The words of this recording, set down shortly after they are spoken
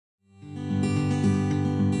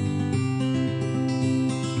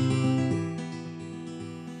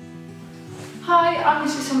Hi, I'm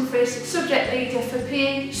Mrs Humphries, Subject Leader for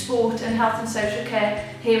PE, Sport and Health and Social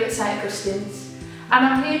Care here at St Augustine's. And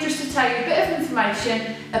I'm here just to tell you a bit of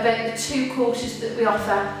information about the two courses that we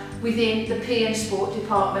offer within the PE and Sport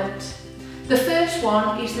department. The first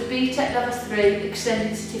one is the BTEC Level 3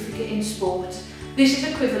 Extended Certificate in Sport. This is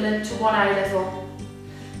equivalent to 1A level.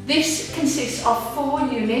 This consists of 4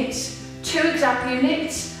 units, 2 exam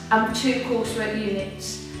units and 2 coursework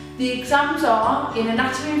units. The exams are in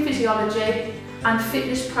Anatomy and Physiology and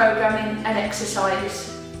Fitness Programming and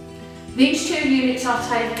Exercise. These 2 units are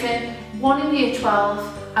taken, one in Year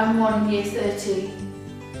 12 and one in Year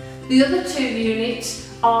 13. The other 2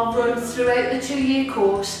 units are run throughout the 2-year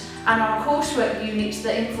course and are coursework units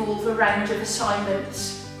that involve a range of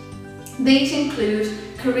assignments. These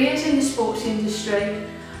include careers in the sports industry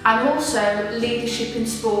and also leadership in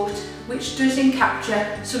sport, which does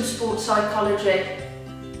capture some sports psychology.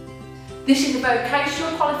 This is a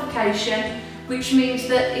vocational qualification, which means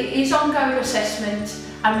that it is ongoing assessment,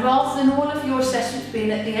 and rather than all of your assessments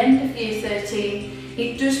being at the end of Year 13,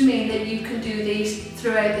 it does mean that you can do these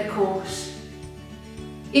throughout the course.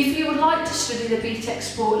 If you would like to study the BTEC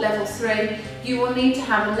Sport Level 3, you will need to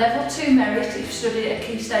have a Level 2 merit if studied at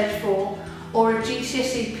Key Stage 4 or a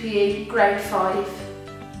GCSE PE Grade 5.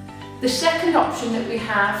 The second option that we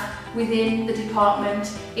have within the department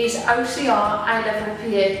is OCR A-Level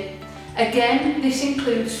PE. Again, this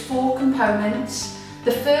includes 4 components.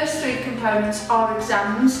 The first 3 components are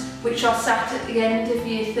exams, which are sat at the end of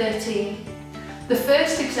Year 13. The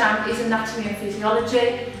first exam is Anatomy and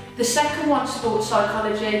Physiology, the second one Sports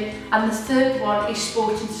Psychology, and the third one is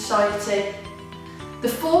Sport and Society. The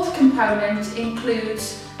fourth component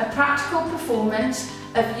includes a practical performance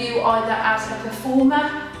of you either as a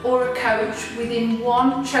performer or a coach within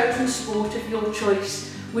one chosen sport of your choice,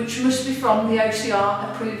 which must be from the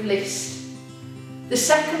OCR approved list. The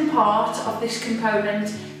second part of this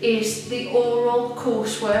component is the oral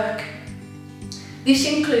coursework. This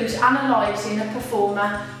includes analysing a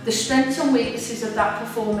performer, the strengths and weaknesses of that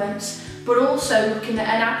performance, but also looking at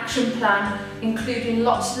an action plan, including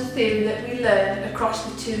lots of the theory that we learn across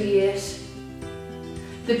the 2 years.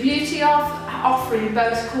 The beauty of offering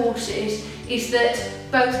both courses is that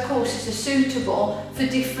both courses are suitable for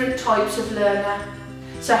different types of learner.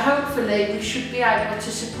 So hopefully we should be able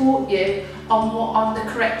to support you on the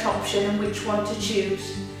correct option and which one to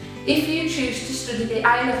choose. If you choose to study the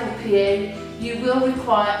A-Level PE, you will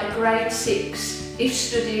require a Grade 6 if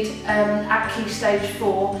studied at Key Stage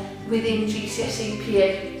 4 within GCSE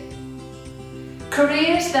PE.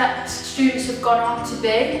 Careers that students have gone on to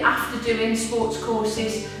be after doing sports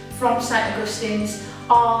courses from St Augustine's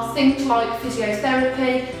are things like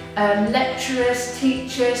physiotherapy, lecturers,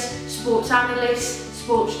 teachers, sports analysts,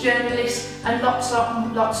 sports journalists and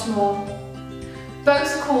lots more.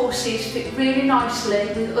 Both courses fit really nicely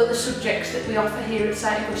with other subjects that we offer here at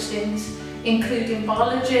St Augustine's, including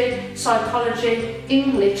biology, psychology,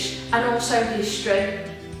 English and also history.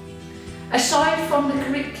 Aside from the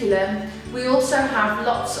curriculum, we also have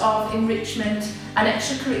lots of enrichment and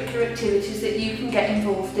extracurricular activities that you can get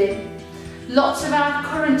involved in. Lots of our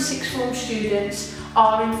current 6th form students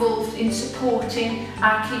are involved in supporting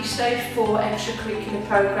our Key Stage 4 extracurricular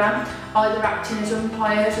programme, either acting as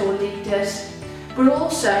umpires or leaders, but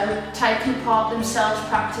also taking part themselves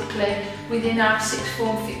practically within our 6th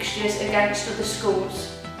form fixtures against other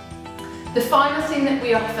schools. The final thing that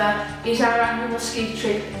we offer is our annual ski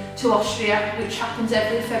trip to Austria, which happens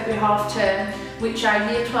every February half term, which our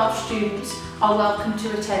Year 12 students are welcome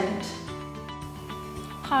to attend.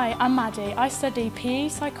 Hi, I'm Maddie. I study PE,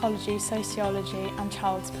 Psychology, Sociology and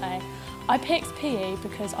Child's Play. I picked PE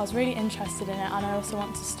because I was really interested in it and I also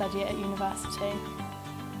want to study it at university.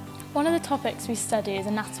 One of the topics we study is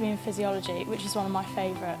Anatomy and Physiology, which is one of my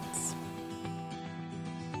favourites.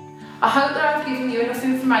 I hope that I've given you enough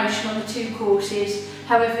information on the 2 courses.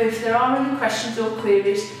 However, if there are any questions or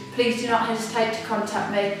queries, please do not hesitate to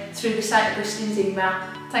contact me through the St Augustine's email.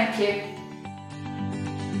 Thank you.